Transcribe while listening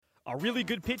A really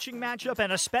good pitching matchup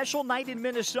and a special night in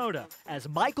Minnesota as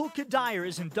Michael Kadire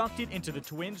is inducted into the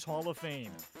Twins Hall of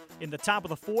Fame. In the top of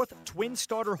the fourth, Twins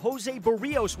starter Jose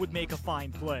Barrios would make a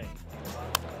fine play.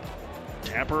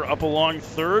 Tapper up along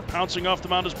third, pouncing off the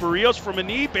mound is Barrios from a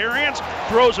knee. Bare hands,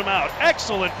 throws him out.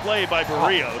 Excellent play by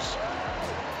Barrios.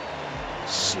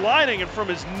 Sliding it from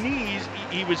his knees,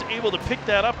 he was able to pick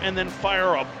that up and then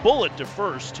fire a bullet to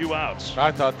first, 2 outs.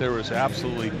 I thought there was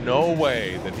absolutely no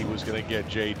way that he was going to get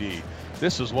JD.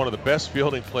 This is one of the best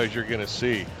fielding plays you're going to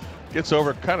see. Gets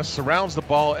over, kind of surrounds the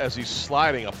ball as he's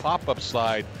sliding, a pop-up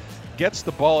slide, gets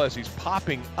the ball as he's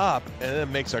popping up, and then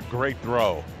makes a great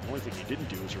throw. The only thing he didn't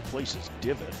do is replace his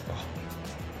divot.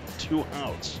 2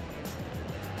 outs.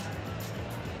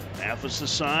 Mathis the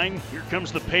sign. Here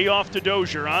comes the payoff to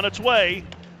Dozier on its way.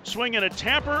 Swinging a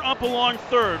Tapper up along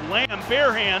third. Lamb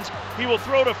bare hands. He will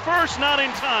throw to first, not in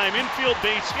time. Infield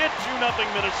base hit,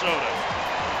 2-0 Minnesota.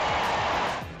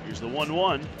 Here's the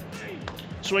 1-1.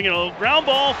 Swinging a ground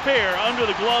ball fair under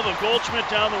the glove of Goldschmidt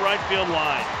down the right field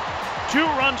line. 2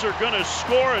 runs are going to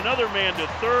score. Another man to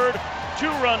third.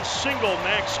 2-run single.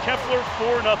 Max Kepler,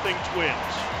 4-0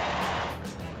 Twins.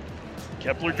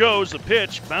 Kepler goes, the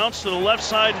pitch, bounced to the left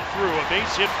side and through. A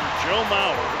base hit for Joe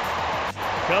Mauer.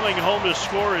 Coming home to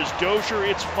score is Dozier.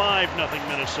 It's 5-0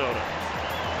 Minnesota.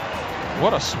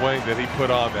 What a swing that he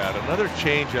put on that. Another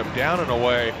changeup down and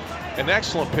away. An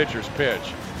excellent pitcher's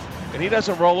pitch. And he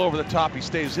doesn't roll over the top. He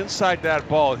stays inside that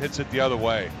ball and hits it the other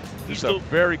way. He's a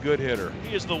very good hitter.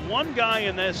 He is the one guy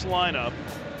in this lineup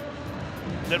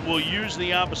that will use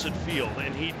the opposite field,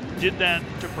 and he did that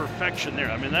to perfection there.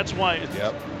 I mean, that's why he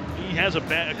has a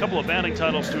couple of batting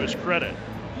titles to his credit.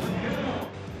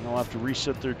 And they'll have to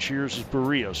reset their cheers as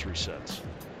Barrios resets.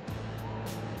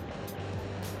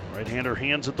 Right-hander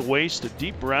hands at the waist, a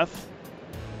deep breath.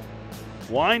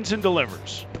 Winds and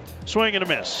delivers. Swing and a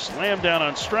miss. Slam down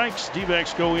on strikes.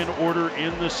 D-backs go in order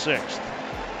in the 6th.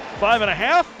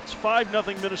 5.5. It's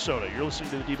 5-0 Minnesota. You're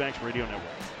listening to the D-backs Radio Network.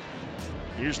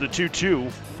 Here's the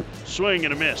 2-2. Swing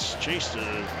and a miss. Chased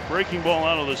a breaking ball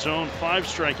out of the zone. 5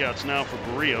 strikeouts now for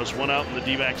Barrios. 1 out in the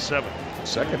D-backs 7th.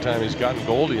 Second time he's gotten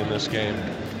Goldie in this game.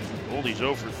 Goldie's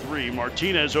 0 for 3.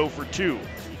 Martinez 0 for 2.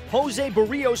 Jose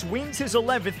Barrios wins his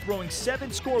 11th, throwing 7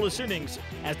 scoreless innings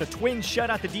as the Twins shut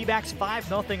out the D-backs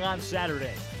 5-0 on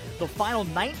Saturday. The final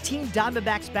 19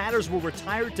 Diamondbacks batters were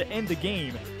retired to end the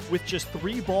game, with just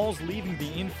 3 balls leaving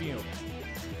the infield.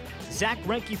 Zack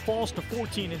Greinke falls to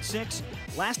 14-6,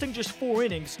 lasting just 4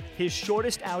 innings, his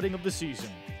shortest outing of the season.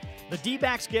 The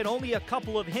D-backs get only a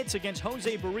couple of hits against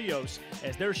Jose Barrios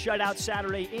as they're shut out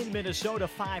Saturday in Minnesota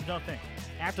 5-0.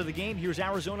 After the game, here's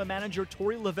Arizona manager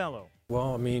Torey Lovullo.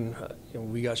 Well, I mean,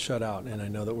 we got shut out, and I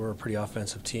know that we're a pretty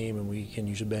offensive team, and we can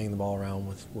usually bang the ball around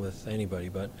with anybody,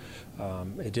 but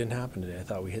it didn't happen today. I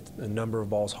thought we hit a number of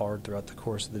balls hard throughout the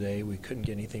course of the day. We couldn't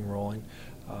get anything rolling.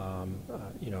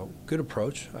 You know, good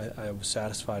approach. I was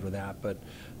satisfied with that, but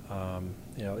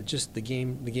you know, it just the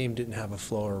game didn't have a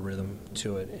flow or rhythm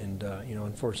to it, and you know,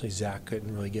 unfortunately, Zack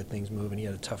couldn't really get things moving. He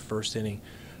had a tough first inning.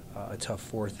 A tough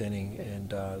 4th inning,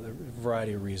 and a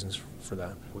variety of reasons for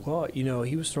that. Well, you know,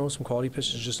 he was throwing some quality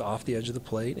pitches just off the edge of the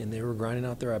plate, and they were grinding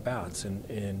out their at-bats.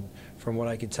 And from what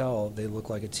I could tell, they look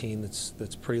like a team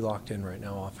that's pretty locked in right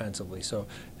now offensively. So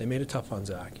they made it tough on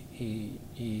Zack.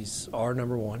 He's our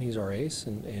number 1. He's our ace,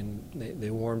 and they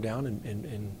wore him down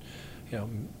and you know,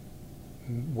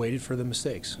 waited for the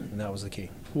mistakes, and that was the key.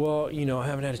 Well, you know, I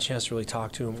haven't had a chance to really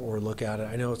talk to him or look at it.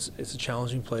 I know it's a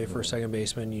challenging play for a second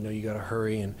baseman. You know, you got to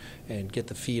hurry and get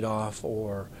the feed off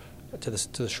or to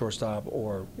the shortstop,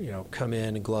 or you know, come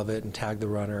in and glove it and tag the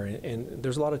runner. And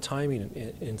there's a lot of timing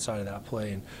inside of that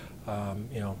play.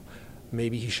 And you know,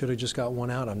 maybe he should have just got 1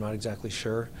 out. I'm not exactly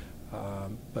sure.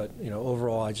 But you know,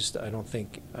 overall, I don't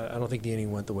think the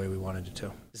inning went the way we wanted it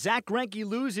to. Zack Greinke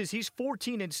loses. He's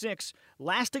 14-6,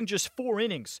 lasting just 4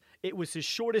 innings. It was his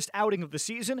shortest outing of the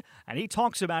season, and he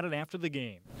talks about it after the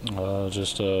game.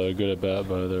 Just a good at bat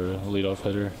by their leadoff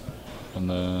hitter, and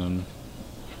then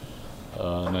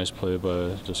a nice play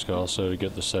by Descalso to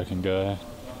get the second guy.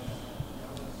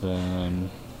 Then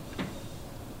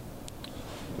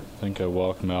I think I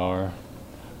walked Mauer,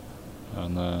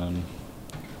 and then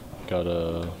got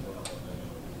a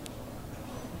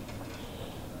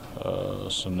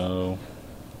Sano.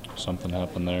 Something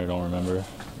happened there, don't remember.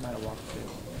 Might have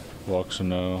Walked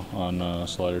Sano on a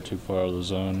slider too far out of the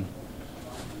zone.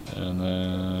 And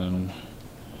then,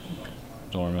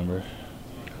 don't remember.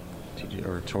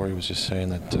 Torey was just saying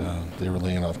that they were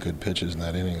laying off good pitches in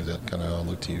that inning. Is that kind of how it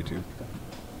looked to you too?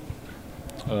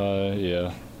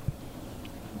 Yeah.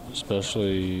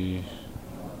 Especially,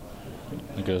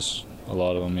 I guess, a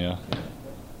lot of them, yeah.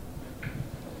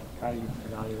 How do you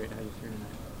evaluate how you threw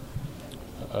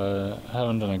tonight? I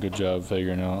haven't done a good job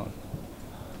figuring out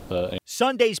that.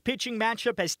 Sunday's pitching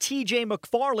matchup has T.J.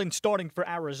 McFarland starting for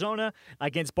Arizona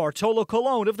against Bartolo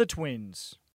Colon of the Twins.